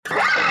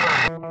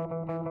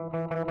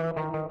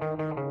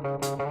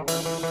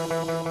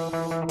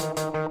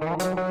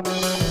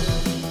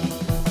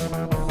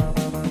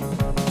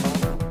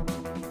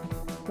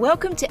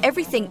Welcome to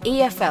Everything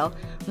EFL.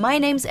 My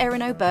name's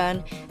Erin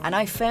O'Byrne, and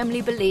I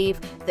firmly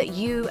believe that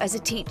you as a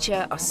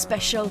teacher are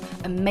special,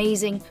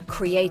 amazing,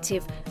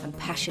 creative and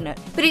passionate.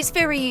 But it's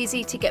very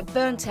easy to get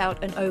burnt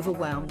out and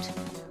overwhelmed.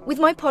 With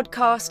my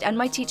podcast and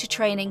my teacher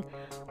training,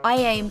 I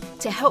aim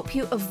to help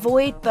you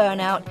avoid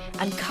burnout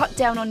and cut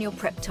down on your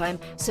prep time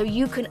so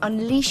you can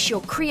unleash your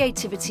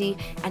creativity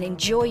and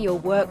enjoy your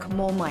work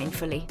more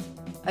mindfully.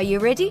 Are you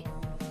ready?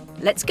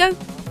 Let's go!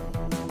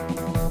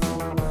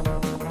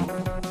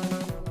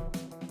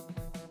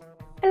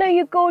 Hello,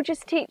 you gorgeous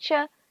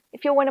teacher.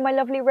 If you're one of my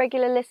lovely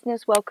regular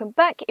listeners, welcome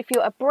back. If you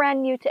are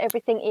brand new to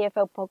Everything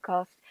EFL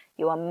podcast,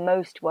 you are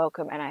most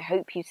welcome and I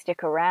hope you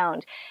stick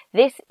around.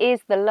 This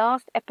is the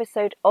last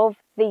episode of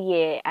the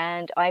year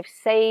and I've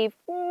saved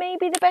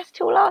maybe the best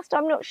till last,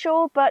 I'm not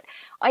sure, but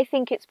I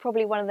think it's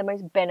probably one of the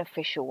most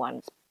beneficial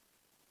ones.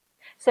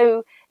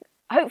 So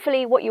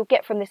hopefully what you'll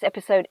get from this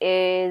episode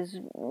is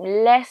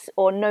less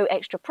or no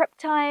extra prep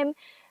time,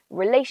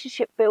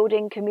 relationship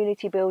building,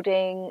 community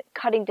building,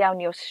 cutting down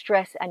your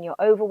stress and your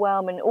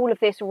overwhelm, and all of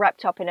this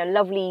wrapped up in a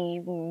lovely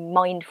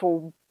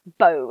mindful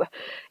bow,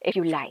 if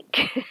you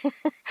like.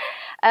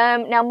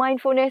 Now,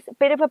 mindfulness, a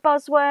bit of a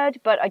buzzword,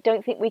 but I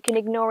don't think we can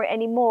ignore it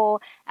anymore.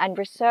 And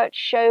research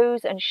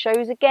shows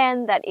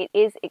again that it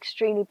is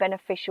extremely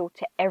beneficial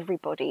to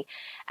everybody.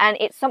 And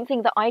it's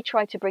something that I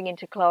try to bring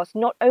into class,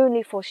 not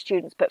only for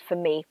students, but for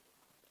me.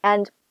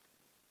 And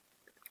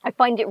I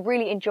find it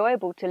really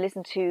enjoyable to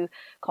listen to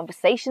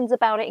conversations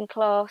about it in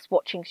class,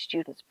 watching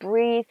students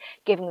breathe,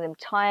 giving them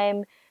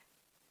time,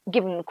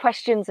 giving them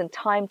questions and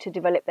time to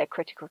develop their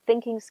critical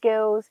thinking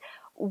skills.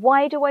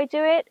 Why do I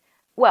do it?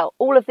 Well,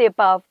 all of the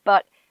above,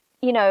 but,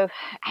 you know,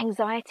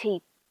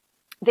 anxiety,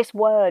 this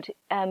word,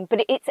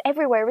 but it's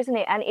everywhere, isn't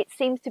it? And it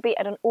seems to be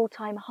at an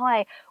all-time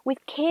high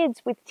with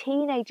kids, with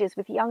teenagers,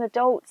 with young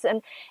adults.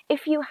 And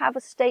if you have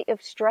a state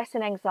of stress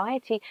and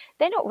anxiety,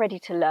 they're not ready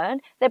to learn.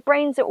 Their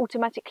brains are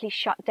automatically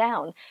shut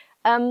down.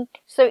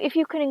 So if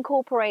you can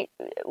incorporate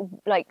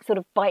like sort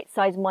of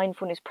bite-sized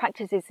mindfulness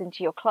practices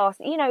into your class,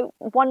 you know,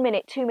 1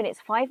 minute, 2 minutes,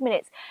 5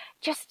 minutes,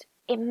 just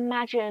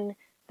imagine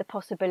the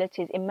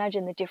possibilities,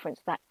 imagine the difference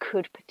that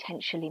could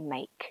potentially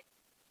make.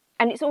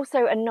 And it's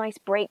also a nice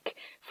break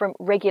from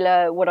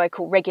regular, what I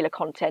call regular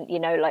content, you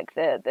know, like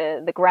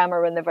the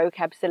grammar and the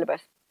vocab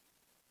syllabus.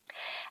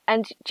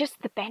 And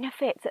just the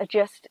benefits are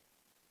just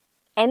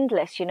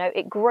endless, you know.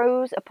 It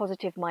grows a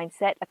positive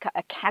mindset,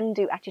 a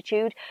can-do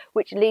attitude,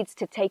 which leads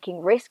to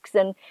taking risks.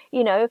 And,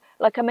 you know,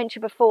 like I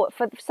mentioned before,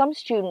 for some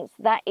students,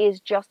 that is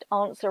just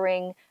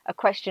answering a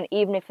question,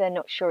 even if they're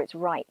not sure it's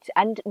right,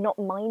 and not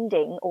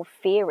minding or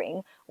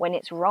fearing when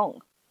it's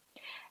wrong.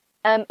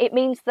 It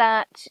means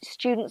that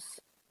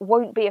students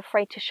won't be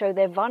afraid to show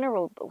their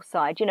vulnerable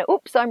side. You know,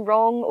 oops, I'm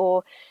wrong,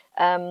 or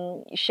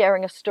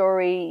sharing a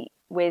story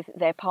with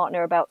their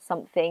partner about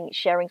something,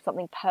 sharing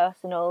something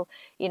personal,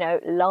 you know,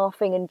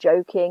 laughing and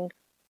joking.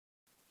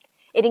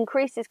 It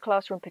increases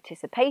classroom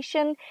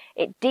participation,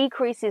 it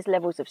decreases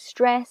levels of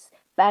stress,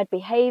 bad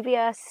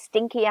behaviour,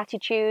 stinky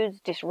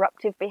attitudes,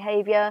 disruptive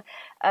behaviour,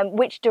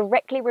 which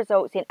directly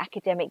results in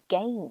academic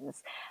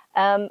gains.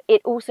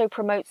 It also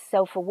promotes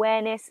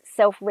self-awareness,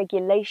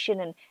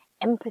 self-regulation and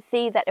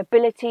empathy, that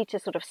ability to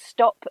sort of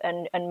stop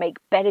and make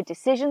better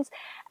decisions,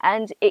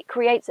 and it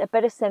creates a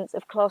better sense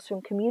of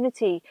classroom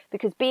community,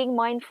 because being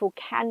mindful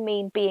can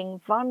mean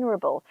being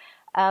vulnerable.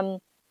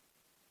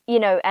 You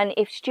know, and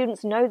if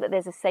students know that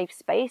there's a safe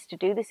space to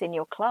do this in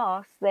your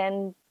class,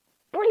 then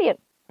brilliant.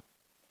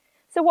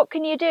 So what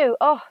can you do?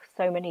 Oh,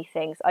 so many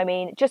things. I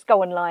mean, just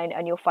go online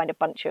and you'll find a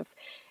bunch of,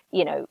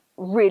 you know,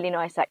 really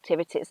nice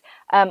activities.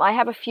 I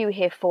have a few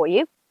here for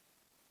you.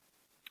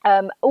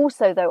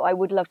 Also, though, I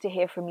would love to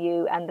hear from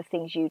you and the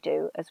things you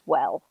do as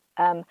well.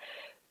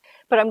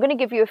 But I'm going to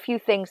give you a few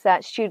things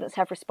that students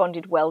have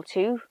responded well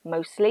to,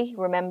 mostly.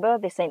 Remember,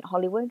 this ain't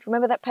Hollywood.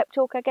 Remember that pep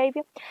talk I gave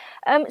you?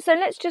 So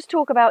let's just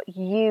talk about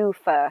you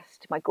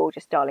first, my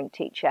gorgeous darling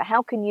teacher.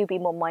 How can you be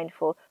more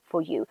mindful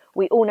for you?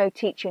 We all know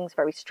teaching's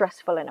very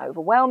stressful and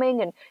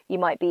overwhelming, and you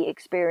might be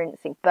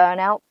experiencing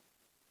burnout.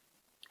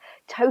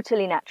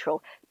 Totally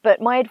natural.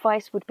 But my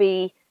advice would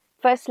be,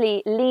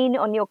 firstly, lean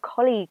on your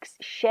colleagues,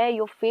 share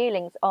your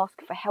feelings,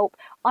 ask for help.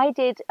 I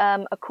did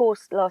a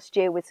course last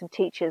year with some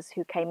teachers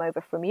who came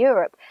over from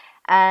Europe,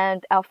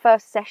 and our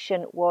first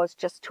session was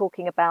just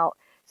talking about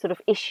sort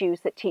of issues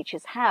that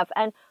teachers have.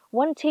 And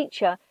one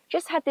teacher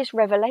just had this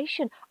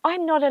revelation,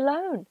 I'm not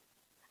alone.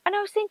 And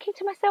I was thinking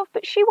to myself,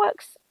 but she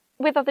works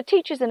with other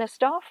teachers in a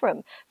staff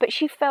room, but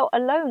she felt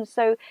alone.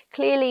 So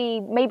clearly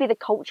maybe the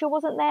culture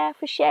wasn't there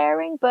for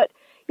sharing, but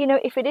you know,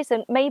 if it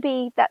isn't,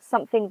 maybe that's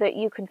something that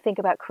you can think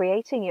about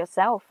creating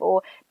yourself,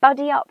 or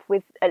buddy up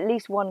with at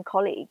least one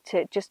colleague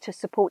to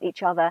support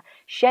each other,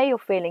 share your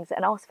feelings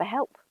and ask for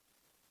help.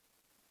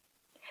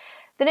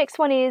 The next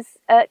one is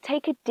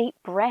take a deep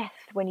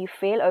breath when you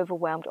feel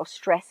overwhelmed or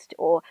stressed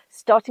or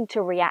starting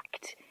to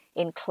react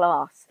in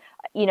class.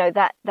 you know,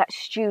 that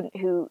student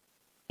who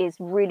is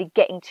really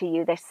getting to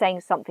you. They're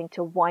saying something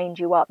to wind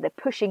you up. They're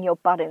pushing your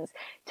buttons.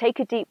 Take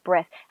a deep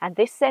breath, and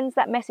this sends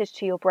that message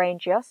to your brain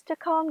just to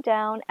calm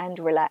down and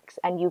relax,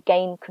 and you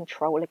gain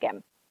control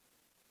again.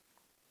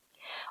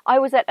 I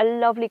was at a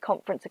lovely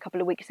conference a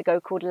couple of weeks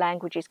ago called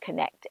Languages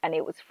Connect, and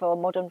it was for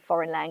modern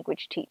foreign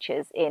language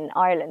teachers in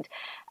Ireland.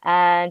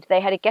 And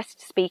they had a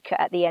guest speaker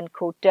at the end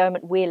called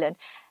Dermot Whelan.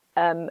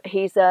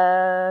 He's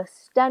a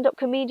stand-up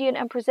comedian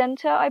and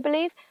presenter, I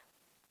believe.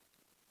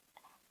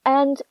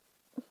 And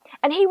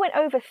he went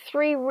over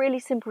 3 really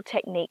simple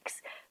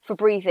techniques for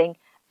breathing.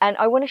 And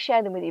I want to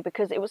share them with you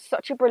because it was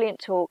such a brilliant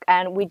talk.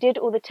 And we did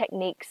all the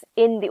techniques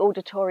in the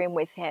auditorium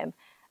with him,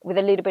 with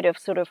a little bit of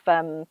sort of,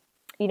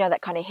 you know,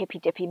 that kind of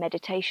hippy-dippy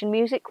meditation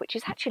music, which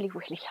is actually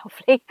really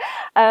lovely.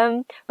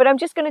 But I'm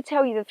just going to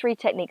tell you the 3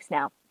 techniques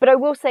now. But I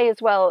will say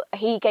as well,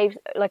 he gave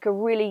like a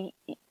really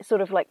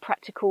sort of like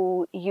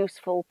practical,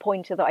 useful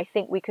pointer that I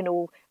think we can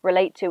all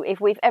relate to. If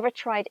we've ever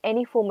tried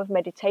any form of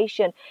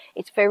meditation,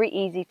 it's very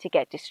easy to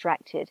get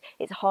distracted.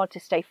 It's hard to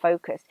stay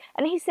focused.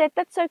 And he said,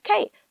 that's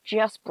okay.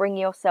 Just bring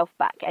yourself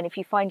back. And if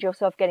you find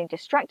yourself getting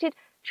distracted,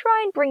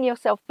 try and bring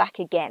yourself back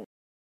again.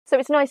 So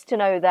it's nice to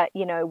know that,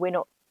 you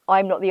know,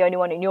 I'm not the only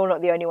one and you're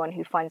not the only one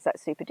who finds that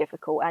super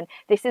difficult. And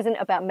this isn't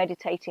about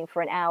meditating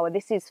for an hour.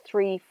 This is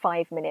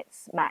 3-5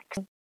 minutes max.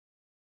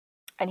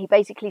 And he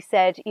basically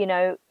said, you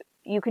know,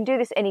 you can do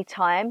this any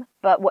time,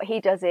 but what he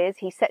does is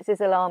he sets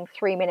his alarm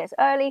 3 minutes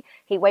early.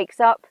 He wakes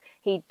up,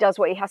 he does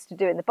what he has to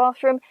do in the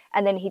bathroom,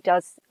 and then he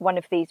does one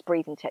of these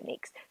breathing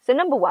techniques. So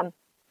number 1,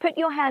 put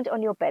your hand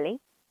on your belly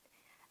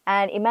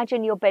and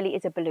imagine your belly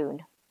is a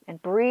balloon,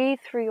 and breathe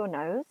through your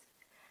nose.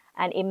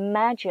 And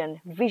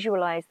imagine,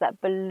 visualize that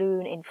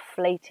balloon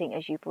inflating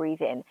as you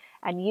breathe in,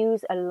 and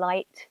use a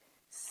light,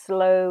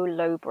 slow,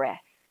 low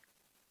breath.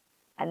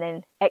 And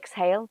then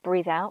exhale,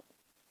 breathe out.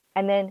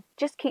 And then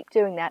just keep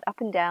doing that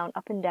up and down,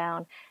 up and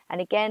down. And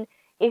again,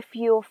 if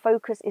your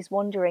focus is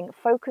wandering,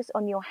 focus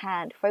on your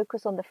hand.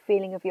 Focus on the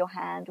feeling of your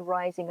hand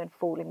rising and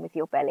falling with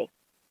your belly.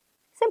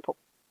 Simple.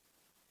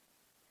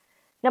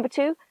 Number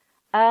 2,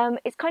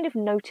 it's kind of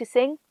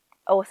noticing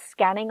or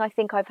scanning, I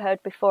think I've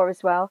heard before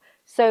as well.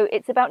 So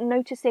it's about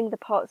noticing the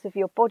parts of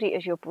your body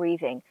as you're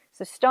breathing.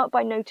 So start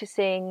by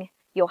noticing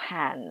your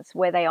hands,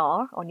 where they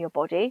are on your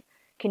body.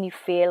 Can you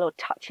feel or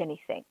touch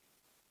anything?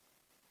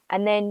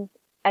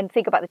 And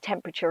think about the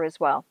temperature as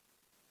well.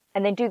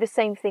 And then do the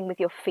same thing with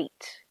your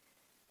feet.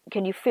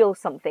 Can you feel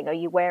something? Are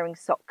you wearing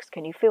socks?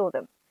 Can you feel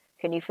them?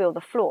 Can you feel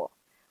the floor?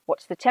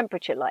 What's the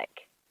temperature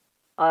like?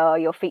 Are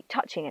your feet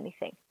touching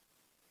anything?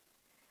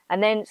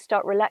 And then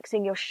start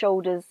relaxing your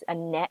shoulders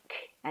and neck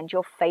and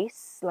your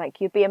face. Like,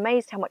 you'd be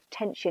amazed how much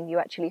tension you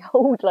actually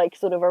hold, like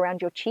sort of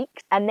around your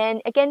cheeks. And then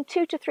again,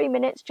 2 to 3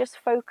 minutes, just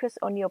focus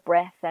on your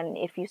breath. And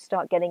if you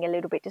start getting a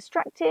little bit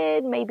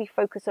distracted, maybe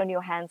focus on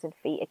your hands and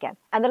feet again.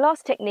 And the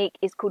last technique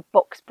is called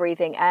box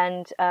breathing.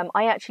 And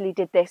I actually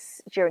did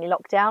this during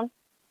lockdown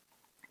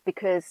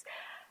because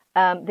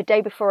the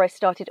day before I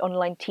started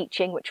online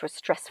teaching, which was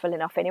stressful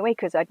enough anyway,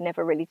 because I'd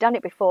never really done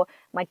it before,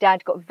 my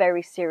dad got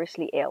very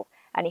seriously ill.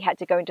 And he had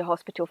to go into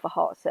hospital for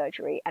heart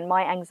surgery. And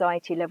my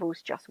anxiety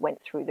levels just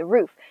went through the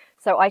roof.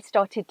 So I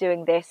started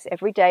doing this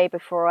every day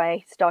before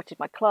I started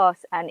my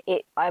class. And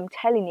I'm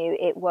telling you,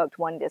 it worked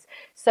wonders.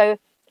 So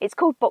it's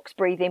called box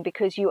breathing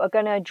because you are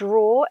going to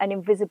draw an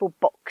invisible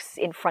box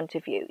in front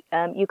of you.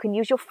 You can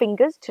use your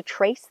fingers to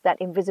trace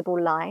that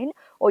invisible line,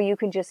 or you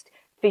can just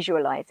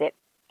visualize it.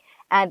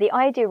 And the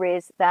idea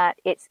is that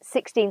it's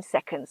 16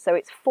 seconds. So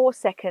it's 4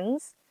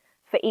 seconds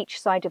for each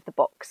side of the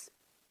box.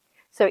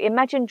 So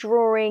imagine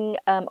drawing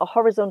a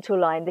horizontal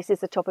line. This is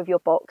the top of your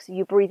box.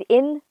 You breathe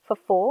in for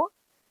 4.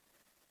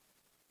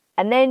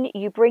 And then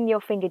you bring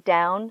your finger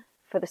down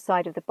for the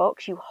side of the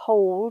box. You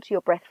hold your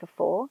breath for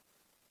 4.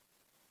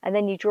 And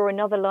then you draw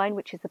another line,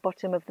 which is the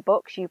bottom of the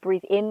box. You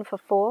breathe in for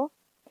 4.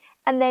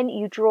 And then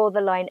you draw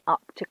the line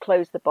up to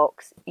close the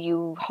box.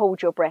 You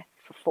hold your breath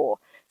for 4.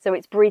 So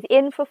it's breathe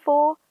in for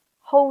 4,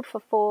 hold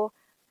for 4,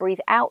 breathe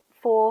out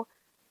 4,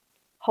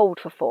 hold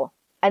for 4.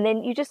 And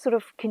then you just sort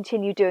of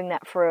continue doing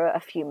that for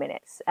a few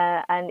minutes.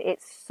 And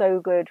it's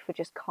so good for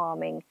just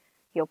calming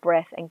your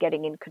breath and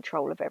getting in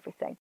control of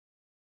everything.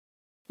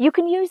 You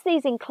can use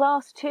these in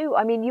class too.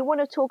 I mean, you want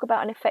to talk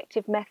about an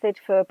effective method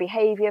for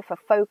behavior, for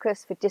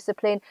focus, for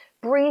discipline.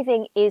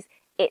 Breathing is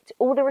it.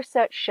 All the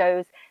research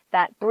shows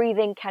that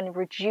breathing can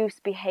reduce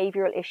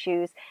behavioral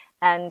issues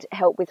and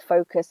help with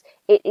focus.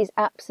 It is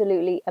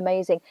absolutely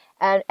amazing.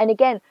 And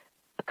again,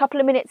 a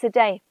couple of minutes a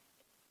day,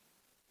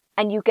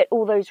 and you get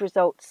all those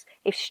results.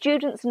 If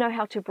students know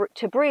how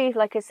to breathe,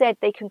 like I said,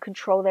 they can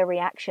control their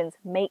reactions,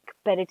 make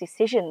better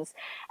decisions.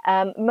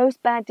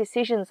 Most bad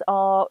decisions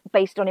are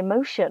based on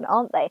emotion,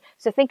 aren't they?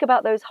 So think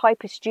about those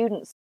hyper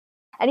students.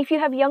 And if you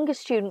have younger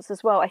students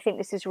as well, I think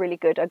this is really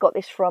good. I got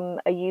this from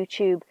a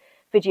YouTube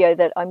video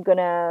that I'm going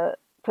to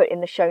put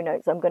in the show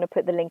notes. I'm going to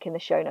put the link in the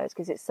show notes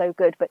because it's so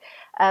good. But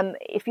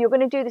if you're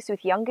going to do this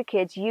with younger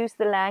kids, use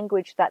the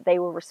language that they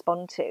will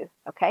respond to,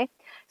 okay?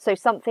 So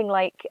something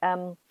like...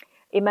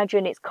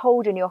 Imagine it's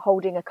cold and you're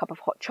holding a cup of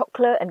hot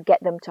chocolate, and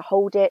get them to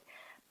hold it.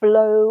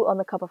 Blow on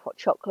the cup of hot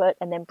chocolate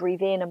and then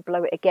breathe in and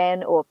blow it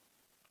again. Or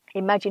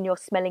imagine you're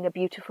smelling a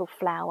beautiful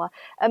flower.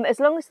 As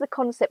long as the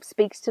concept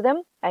speaks to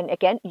them, and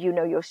again, you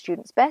know your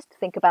students best,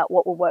 think about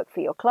what will work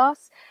for your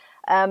class.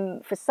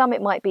 For some,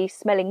 it might be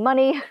smelling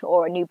money,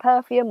 or a new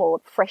perfume, or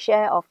fresh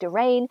air after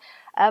rain.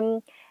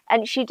 And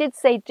she did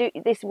say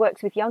this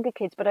works with younger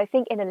kids, but I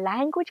think in a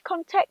language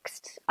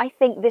context, I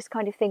think this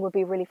kind of thing would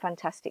be really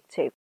fantastic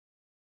too.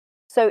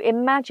 So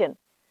imagine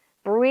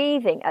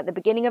breathing at the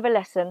beginning of a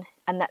lesson,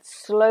 and that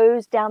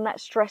slows down that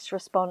stress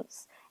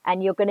response,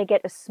 and you're going to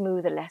get a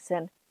smoother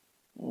lesson.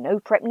 No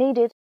prep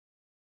needed.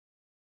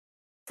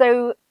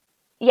 So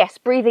yes,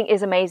 breathing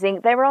is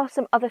amazing. There are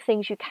some other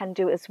things you can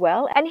do as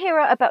well. And here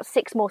are about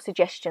 6 more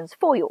suggestions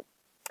for you.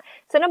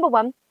 So number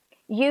 1,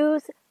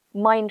 use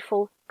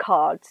mindful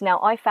cards. Now,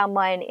 I found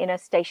mine in a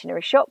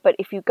stationery shop, but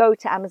if you go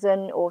to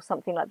Amazon or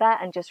something like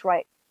that and just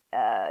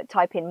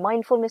type in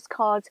mindfulness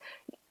cards,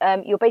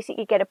 you'll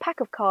basically get a pack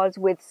of cards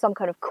with some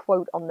kind of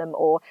quote on them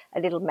or a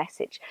little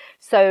message.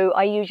 So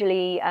I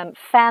usually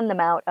fan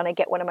them out, and I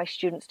get one of my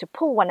students to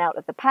pull one out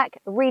of the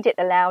pack, read it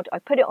aloud. I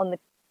put it on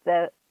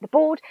the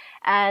board,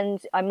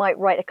 and I might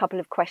write a couple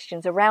of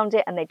questions around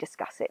it, and they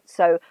discuss it.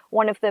 So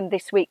one of them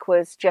this week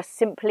was just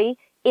simply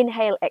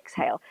inhale,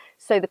 exhale.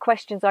 So the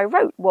questions I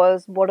wrote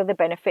was, what are the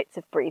benefits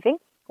of breathing?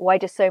 Why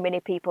do so many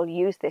people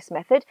use this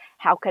method?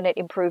 How can it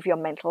improve your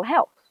mental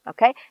health?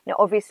 Okay, now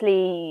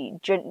obviously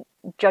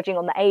judging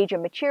on the age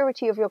and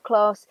maturity of your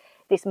class,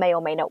 this may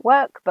or may not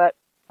work, but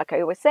like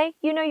I always say,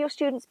 you know your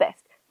students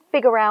best.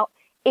 Figure out,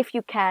 if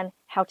you can,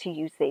 how to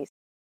use these.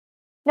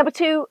 Number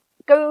 2,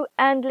 go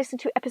and listen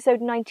to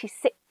episode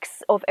 96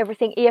 of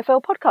Everything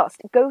EFL podcast.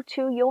 Go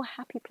to your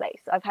happy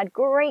place. I've had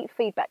great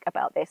feedback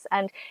about this,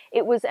 and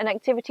it was an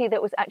activity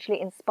that was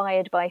actually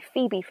inspired by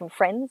Phoebe from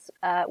Friends.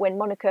 When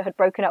Monica had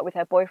broken up with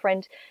her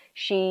boyfriend,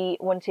 she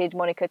wanted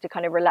Monica to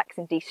kind of relax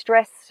and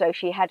de-stress, so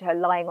she had her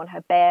lying on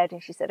her bed,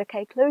 and she said,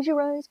 okay, close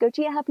your eyes, go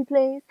to your happy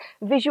place,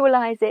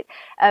 visualize it.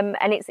 And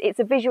it's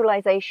a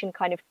visualization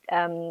kind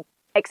of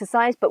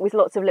exercise, but with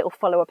lots of little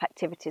follow-up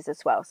activities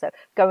as well. So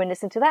go and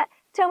listen to that.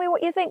 Tell me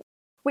what you think.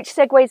 Which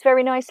segues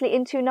very nicely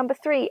into number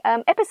 3,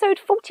 episode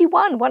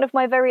 41, one of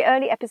my very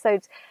early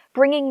episodes,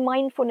 bringing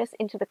mindfulness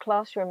into the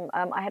classroom.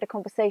 I had a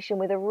conversation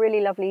with a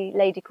really lovely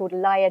lady called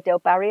Laia Del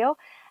Barrio,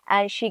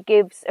 and she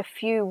gives a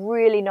few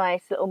really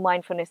nice little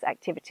mindfulness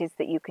activities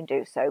that you can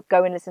do. So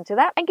go and listen to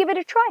that and give it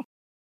a try.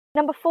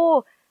 Number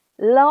 4,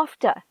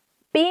 laughter.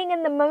 Being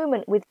in the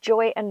moment with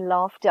joy and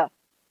laughter.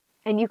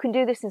 And you can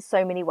do this in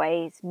so many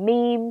ways.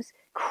 Memes,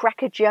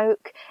 crack a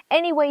joke,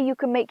 any way you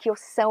can make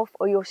yourself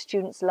or your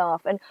students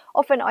laugh. And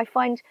often I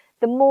find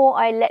the more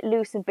I let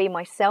loose and be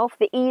myself,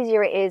 the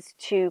easier it is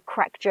to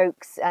crack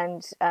jokes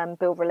and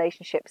build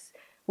relationships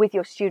with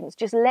your students.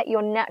 Just let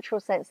your natural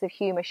sense of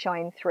humour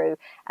shine through,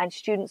 and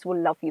students will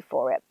love you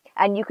for it.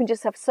 And you can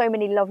just have so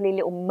many lovely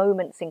little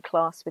moments in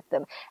class with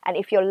them. And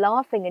if you're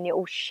laughing and you're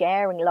all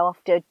sharing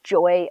laughter,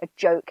 joy, a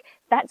joke,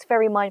 that's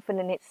very mindful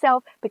in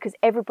itself, because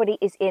everybody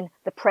is in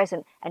the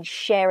present and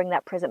sharing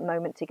that present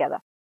moment together.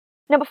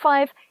 Number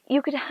 5,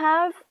 you could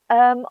have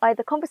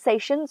either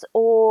conversations,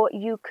 or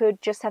you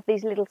could just have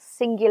these little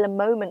singular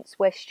moments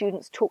where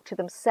students talk to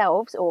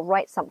themselves or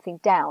write something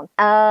down.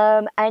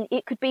 And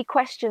it could be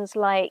questions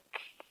like,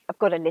 I've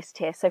got a list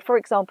here. So for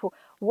example,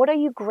 what are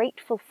you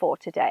grateful for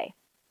today?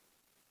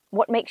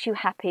 What makes you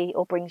happy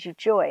or brings you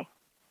joy?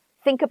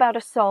 Think about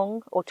a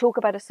song or talk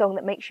about a song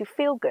that makes you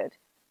feel good.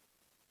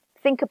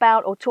 Think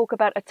about or talk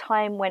about a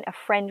time when a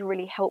friend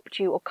really helped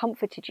you or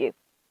comforted you.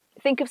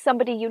 Think of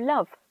somebody you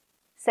love.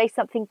 Say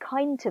something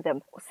kind to them,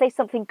 or say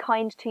something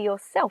kind to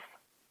yourself.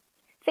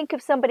 Think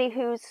of somebody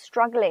who's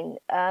struggling.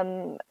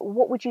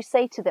 What would you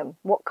say to them?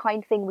 What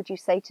kind thing would you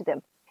say to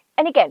them?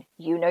 And again,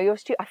 you know your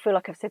I feel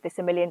like I've said this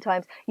a million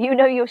times. You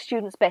know your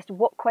students best.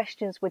 What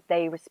questions would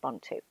they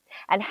respond to?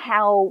 And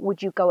how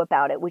would you go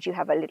about it? Would you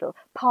have a little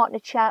partner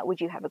chat? Would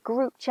you have a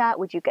group chat?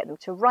 Would you get them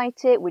to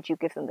write it? Would you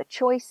give them the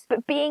choice?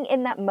 But being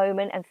in that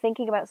moment and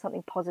thinking about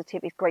something positive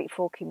is great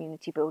for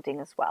community building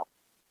as well.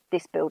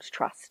 This builds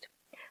trust.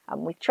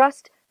 And with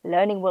trust,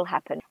 learning will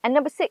happen. And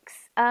number 6,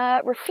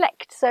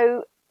 reflect.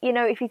 So, you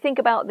know, if you think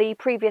about the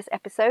previous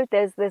episode,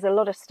 there's a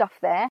lot of stuff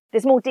there.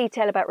 There's more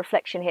detail about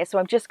reflection here, so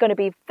I'm just going to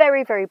be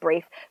very, very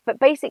brief. But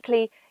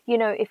basically, you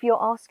know, if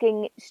you're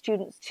asking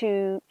students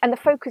to, and the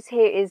focus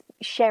here is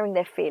sharing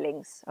their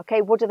feelings,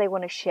 okay? What do they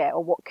want to share,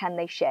 or what can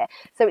they share?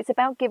 So it's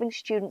about giving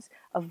students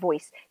a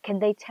voice. Can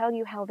they tell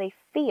you how they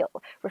feel?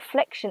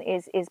 Reflection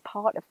is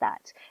part of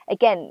that.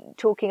 Again,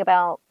 thinking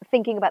about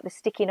the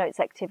sticky notes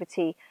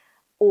activity,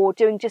 or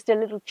doing just a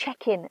little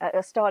check-in at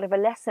the start of a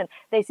lesson.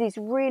 There's these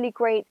really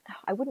great,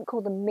 I wouldn't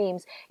call them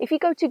memes. If you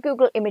go to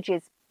Google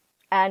Images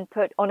and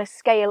put on a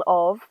scale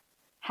of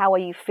how are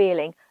you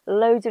feeling,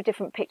 loads of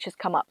different pictures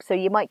come up. So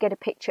you might get a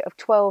picture of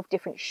 12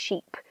 different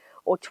sheep,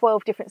 or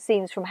 12 different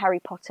scenes from Harry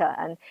Potter,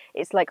 and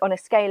it's like, on a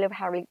scale of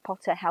Harry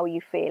Potter, how are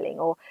you feeling?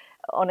 Or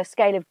on a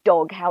scale of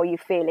dog, how are you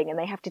feeling? And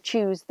they have to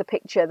choose the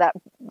picture that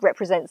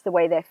represents the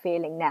way they're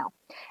feeling now.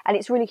 And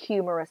it's really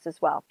humorous as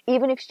well.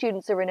 Even if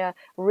students are in a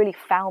really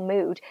foul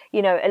mood,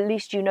 at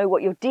least you know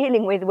what you're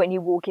dealing with when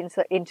you walk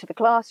into the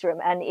classroom,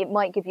 and it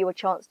might give you a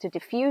chance to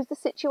diffuse the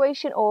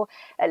situation, or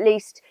at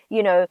least,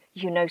 you know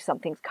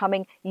something's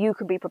coming. You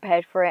can be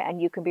prepared for it,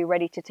 and you can be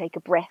ready to take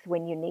a breath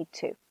when you need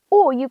to.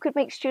 Or you could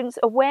make students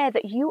aware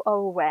that you are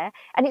aware,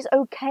 and it's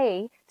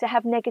okay to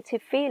have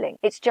negative feeling.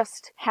 It's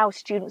just how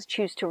students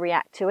choose to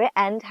react to it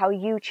and how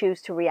you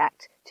choose to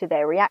react to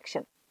their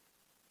reaction.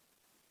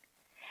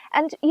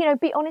 And,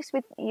 be honest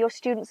with your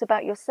students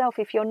about yourself.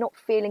 If you're not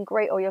feeling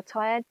great or you're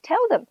tired,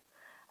 tell them.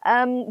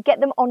 Get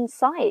them on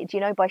side,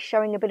 by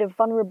showing a bit of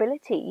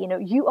vulnerability.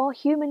 You are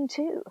human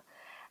too.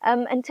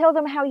 And tell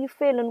them how you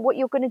feel and what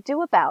you're going to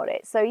do about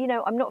it. So,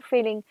 I'm not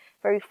feeling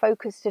very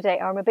focused today,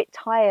 or I'm a bit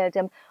tired,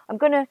 and I'm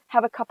going to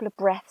have a couple of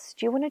breaths.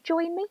 Do you want to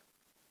join me?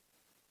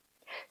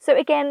 So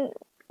again,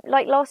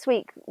 like last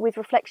week with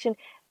reflection,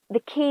 the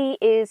key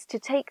is to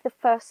take the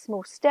first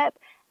small step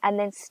and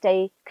then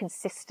stay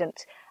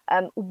consistent.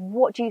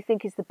 What do you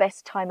think is the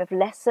best time of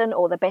lesson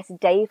or the best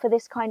day for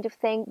this kind of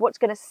thing? What's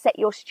going to set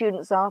your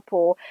students up,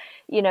 or,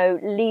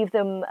 leave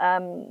them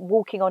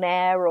walking on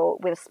air or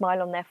with a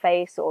smile on their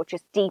face, or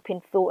just deep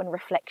in thought and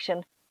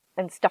reflection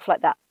and stuff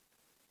like that.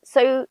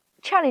 So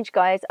challenge,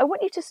 guys. I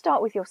want you to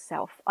start with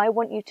yourself. I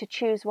want you to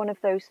choose one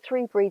of those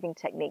 3 breathing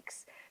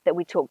techniques that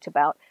we talked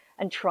about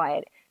and try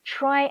it.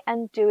 Try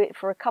and do it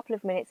for a couple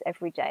of minutes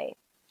every day.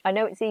 I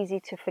know it's easy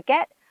to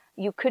forget.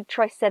 You could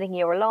try setting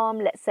your alarm,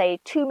 let's say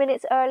 2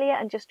 minutes earlier,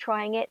 and just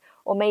trying it,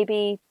 or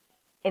maybe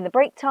in the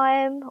break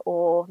time,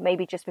 or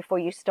maybe just before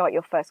you start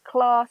your first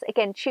class.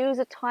 Again, choose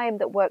a time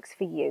that works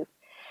for you.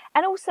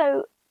 And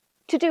also,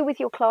 to do with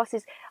your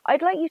classes,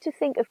 I'd like you to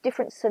think of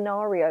different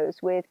scenarios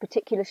with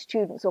particular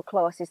students or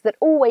classes that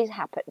always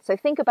happen. So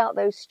think about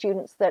those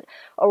students that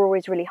are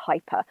always really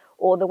hyper,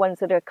 or the ones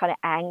that are kind of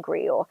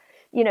angry, or,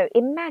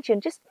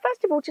 imagine,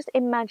 first of all,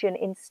 imagine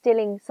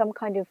instilling some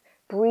kind of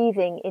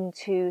breathing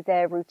into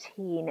their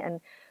routine.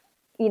 And,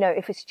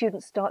 if a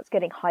student starts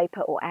getting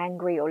hyper or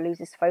angry or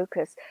loses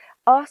focus,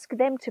 ask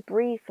them to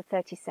breathe for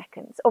 30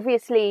 seconds.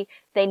 Obviously,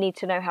 they need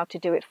to know how to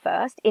do it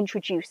first,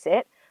 introduce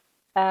it.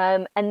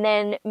 And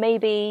then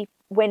maybe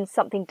when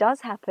something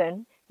does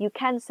happen, you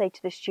can say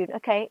to the student,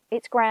 okay,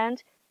 it's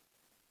grand,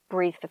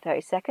 breathe for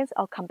 30 seconds,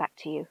 I'll come back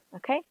to you,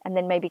 okay? And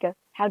then maybe go,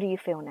 how do you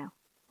feel now?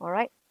 All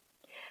right?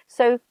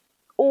 So,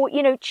 or,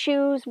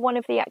 choose one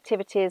of the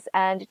activities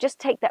and just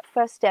take that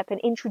first step and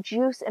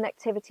introduce an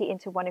activity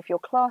into one of your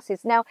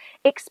classes. Now,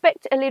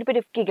 expect a little bit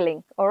of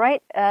giggling, all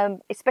right?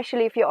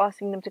 Especially if you're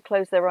asking them to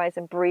close their eyes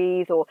and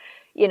breathe, or,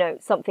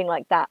 something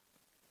like that.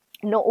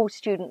 Not all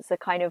students are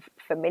kind of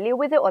familiar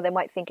with it, or they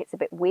might think it's a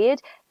bit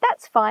weird.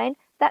 That's fine.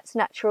 That's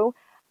natural.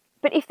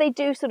 But if they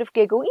do sort of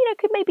giggle,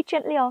 could maybe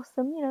gently ask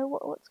them,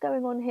 what's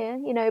going on here,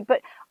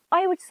 But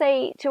I would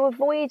say, to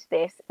avoid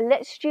this,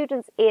 let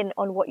students in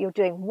on what you're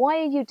doing. Why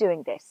are you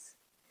doing this?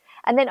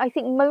 And then I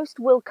think most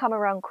will come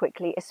around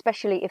quickly,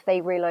 especially if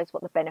they realise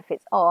what the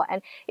benefits are.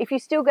 And if you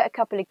still get a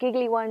couple of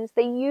giggly ones,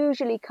 they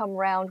usually come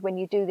round when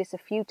you do this a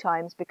few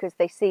times, because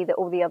they see that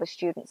all the other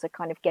students are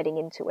kind of getting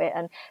into it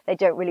and they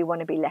don't really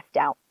want to be left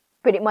out.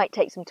 But it might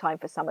take some time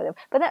for some of them.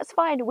 But that's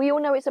fine. We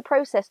all know it's a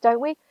process,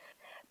 don't we?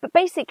 But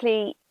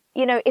basically,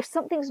 if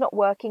something's not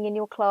working in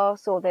your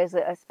class, or there's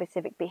a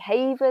specific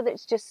behaviour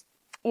that's just,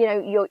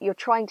 you're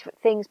trying different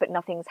things but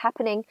nothing's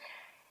happening,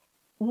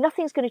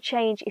 nothing's going to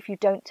change if you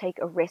don't take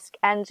a risk.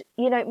 And,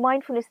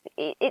 mindfulness,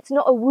 it's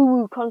not a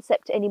woo-woo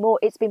concept anymore.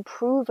 It's been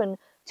proven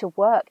to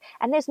work,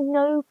 and there's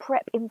no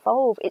prep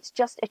involved. It's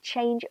just a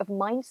change of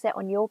mindset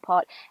on your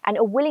part and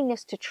a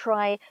willingness to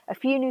try a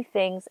few new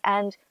things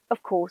and,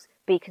 of course,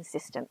 be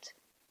consistent.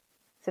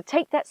 So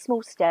take that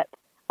small step.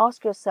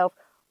 Ask yourself,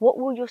 what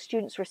will your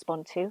students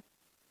respond to?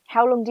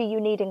 How long do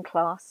you need in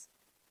class?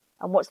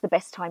 And what's the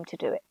best time to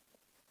do it?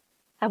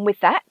 And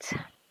with that,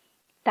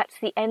 that's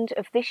the end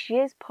of this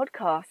year's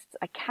podcasts.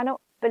 I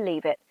cannot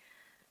believe it.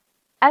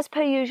 As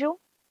per usual,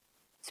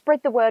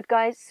 spread the word,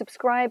 guys.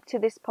 Subscribe to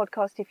this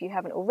podcast if you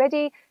haven't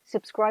already.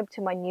 Subscribe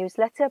to my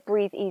newsletter,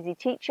 Breathe Easy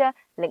Teacher.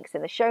 Links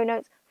in the show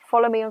notes.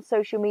 Follow me on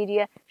social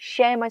media.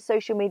 Share my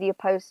social media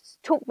posts.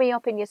 Talk me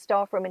up in your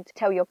staff room and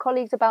tell your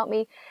colleagues about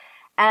me.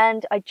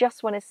 And I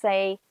just want to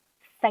say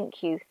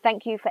thank you.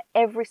 Thank you for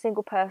every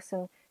single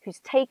person who's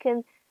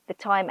taken the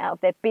time out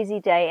of their busy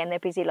day and their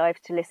busy lives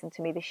to listen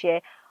to me this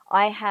year.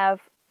 I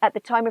have, at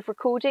the time of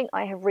recording,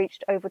 I have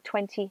reached over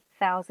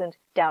 20,000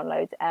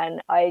 downloads,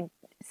 and I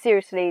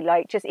seriously,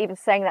 just even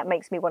saying that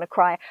makes me want to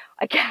cry.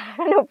 I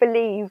cannot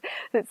believe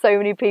that so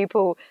many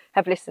people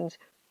have listened.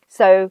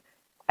 So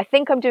I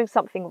think I'm doing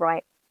something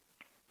right.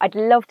 I'd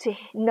love to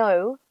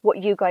know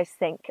what you guys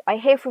think. I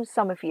hear from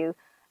some of you,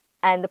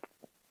 and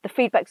the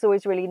feedback's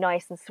always really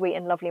nice and sweet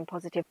and lovely and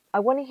positive.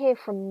 I want to hear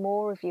from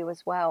more of you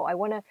as well. I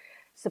want to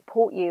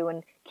support you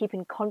and keep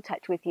in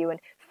contact with you and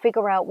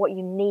figure out what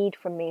you need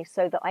from me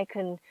so that I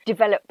can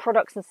develop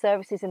products and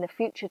services in the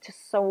future to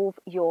solve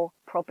your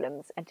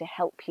problems and to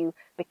help you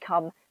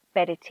become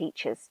better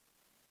teachers.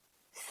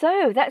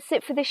 So that's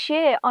it for this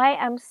year. I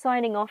am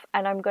signing off,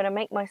 and I'm going to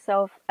make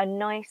myself a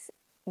nice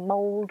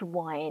mulled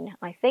wine,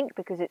 I think,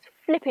 because it's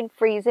flipping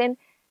freezing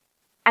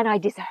and I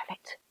deserve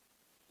it.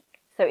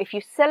 So if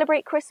you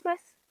celebrate Christmas,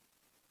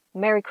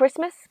 Merry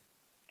Christmas.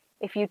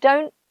 If you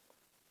don't,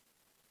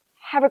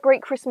 have a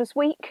great Christmas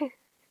week.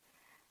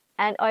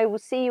 And I will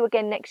see you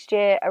again next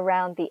year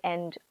around the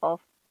end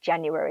of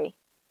January.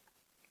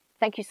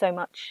 Thank you so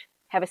much.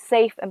 Have a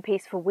safe and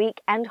peaceful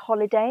week and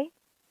holiday.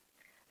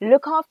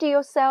 Look after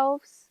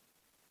yourselves.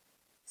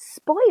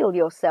 Spoil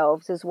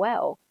yourselves as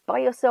well. Buy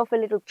yourself a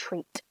little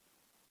treat.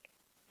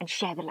 And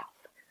share the love.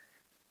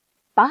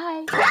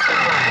 Bye.